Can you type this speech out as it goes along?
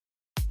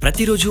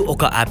ప్రతిరోజు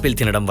ఒక యాపిల్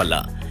తినడం వల్ల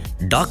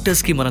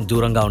డాక్టర్స్కి మనం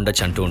దూరంగా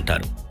ఉండొచ్చు అంటూ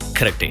ఉంటారు.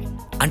 కరెక్టే.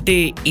 అంటే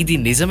ఇది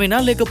నిజమేనా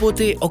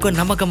లేకపోతే ఒక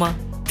నమ్మకమా?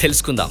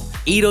 తెలుసుకుందాం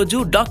ఈరోజు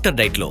డాక్టర్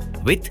డైట్లో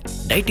విత్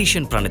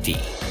డైటీషియన్ ప్రణతి.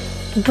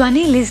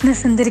 ధ్వని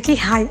లిజనర్స్ అందరికీ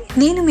హాయ్,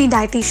 నేను మీ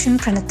డైటీషియన్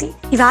ప్రణతి.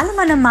 ఇవాళ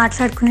మనం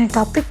మాట్లాడుకునే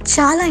టాపిక్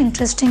చాలా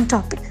ఇంట్రెస్టింగ్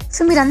టాపిక్.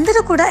 సో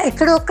మీరందరూ కూడా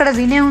ఎక్కడో ఒక్కడ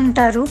వినే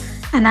ఉంటారు,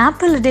 an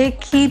apple day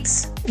keeps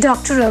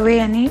doctor away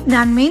అని.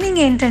 దాని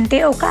మీనింగ్ ఏంటంటే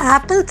ఒక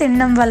యాపిల్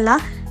తినడం వల్ల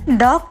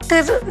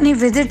డాక్టర్ని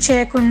విజిట్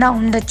చేయకుండా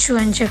ఉండొచ్చు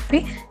అని చెప్పి.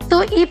 సో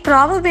ఈ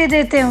ప్రాబబ్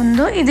ఏదైతే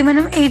ఉందో ఇది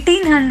మనం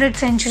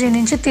 1800 సెంచరీ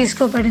నుంచి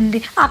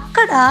తీసుకోబడింది.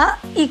 అక్కడ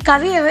ఈ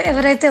కవి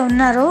ఎవరైతే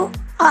ఉన్నారో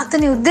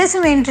అతని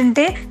ఉద్దేశం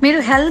ఏంటంటే మీరు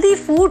హెల్దీ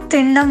ఫుడ్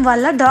తినడం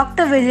వల్ల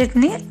డాక్టర్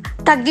విజిట్ని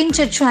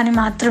తగ్గించవచ్చు అని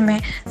మాత్రమే.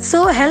 సో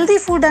హెల్దీ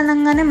ఫుడ్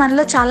అనగానే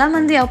మనలో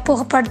చాలామంది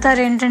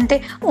అపోహపడతారు ఏంటంటే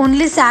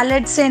ఓన్లీ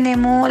సాలెడ్స్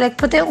ఏనేమో,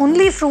 లేకపోతే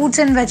ఓన్లీ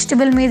ఫ్రూట్స్ అండ్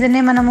వెజిటబుల్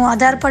మీదనే మనము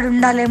ఆధారపడి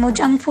ఉండాలేమో,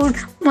 జంక్ ఫుడ్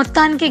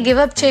మొత్తానికి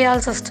గివప్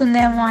చేయాల్సి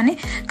వస్తుందేమో అని.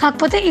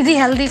 కాకపోతే ఇది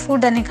హెల్దీ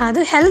ఫుడ్ అని కాదు.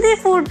 హెల్దీ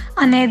ఫుడ్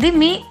అనేది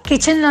మీ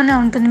కిచెన్లోనే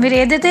ఉంటుంది. మీరు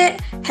ఏదైతే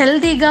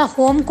హెల్దీగా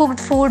home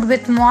cooked food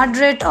with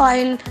moderate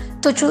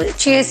ఆయిల్తో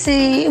చేసి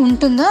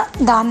ఉంటుందో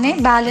దాన్నే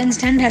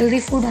బ్యాలెన్స్డ్ అండ్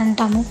హెల్దీ ఫుడ్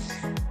అంటాము.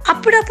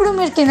 అప్పుడప్పుడు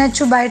మీరు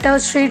తినచ్చు, బయట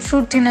స్ట్రీట్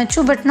ఫుడ్ తినచ్చు,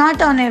 but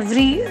not on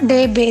every day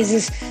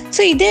basis.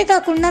 So ఇదే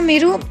కాకుండా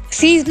మీరు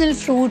సీజనల్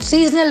ఫ్రూట్స్,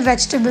 సీజనల్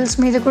వెజిటబుల్స్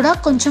మీద కూడా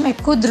కొంచెం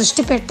ఎక్కువ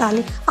దృష్టి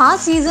పెట్టాలి. ఆ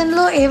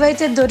సీజన్లో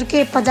ఏవైతే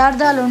దొరికే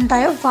పదార్థాలు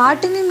ఉంటాయో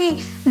వాటిని మీ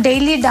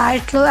డైలీ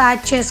డయట్లో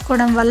యాడ్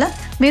చేసుకోవడం వల్ల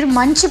మీరు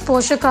మంచి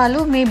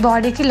పోషకాలు మీ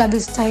బాడీకి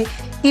లభిస్తాయి.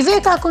 ఇవే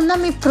కాకుండా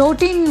మీ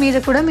ప్రోటీన్ మీద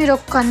కూడా మీరు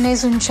ఒక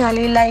కన్నేసి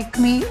ఉంచాలి. లైక్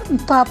మీ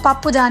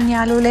పప్పు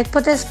ధాన్యాలు,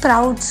 లేకపోతే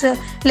స్ప్రౌట్స్,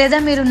 లేదా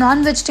మీరు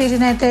నాన్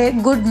వెజిటేరియన్ అయితే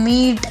good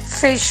meet,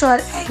 fish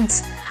are eggs.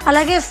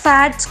 అలాగే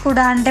ఫ్యాట్స్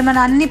కూడా, అంటే మన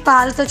అన్ని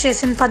పాలతో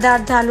చేసిన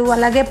పదార్థాలు,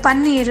 అలాగే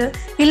పన్నీర్,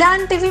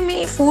 ఇలాంటివి మీ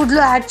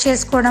ఫుడ్లో యాడ్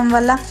చేసుకోవడం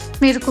వల్ల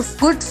మీకు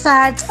గుడ్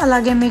ఫ్యాట్స్,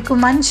 అలాగే మీకు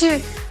మంచి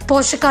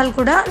పోషకాలు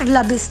కూడా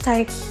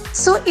లభిస్తాయి.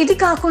 సో ఇది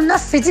కాకుండా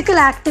ఫిజికల్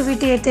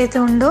యాక్టివిటీ ఏదైతే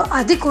ఉందో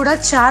అది కూడా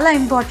చాలా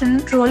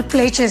ఇంపార్టెంట్ రోల్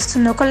ప్లే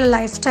చేస్తుంది ఒకళ్ళ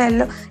లైఫ్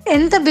స్టైల్లో.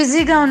 ఎంత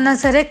బిజీగా ఉన్నా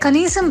సరే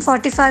కనీసం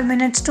 45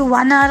 minutes to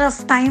 1 hour of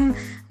time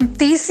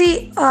తీసి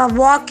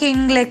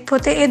వాకింగ్,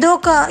 లేకపోతే ఏదో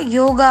ఒక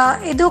యోగా,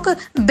 ఏదో ఒక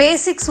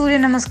బేసిక్ సూర్య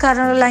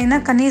నమస్కారాలు అయినా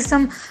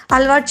కనీసం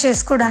అలవాటు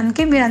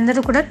చేసుకోవడానికి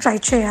మీరందరూ కూడా ట్రై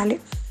చేయాలి.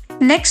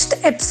 నెక్స్ట్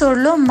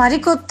ఎపిసోడ్లో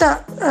మరికొత్త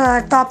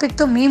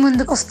టాపిక్తో మీ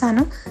ముందుకు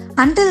వస్తాను.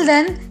 Until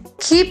then,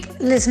 keep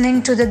listening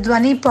to the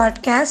Dhwani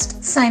podcast.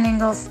 Signing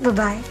off.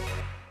 Bye-bye.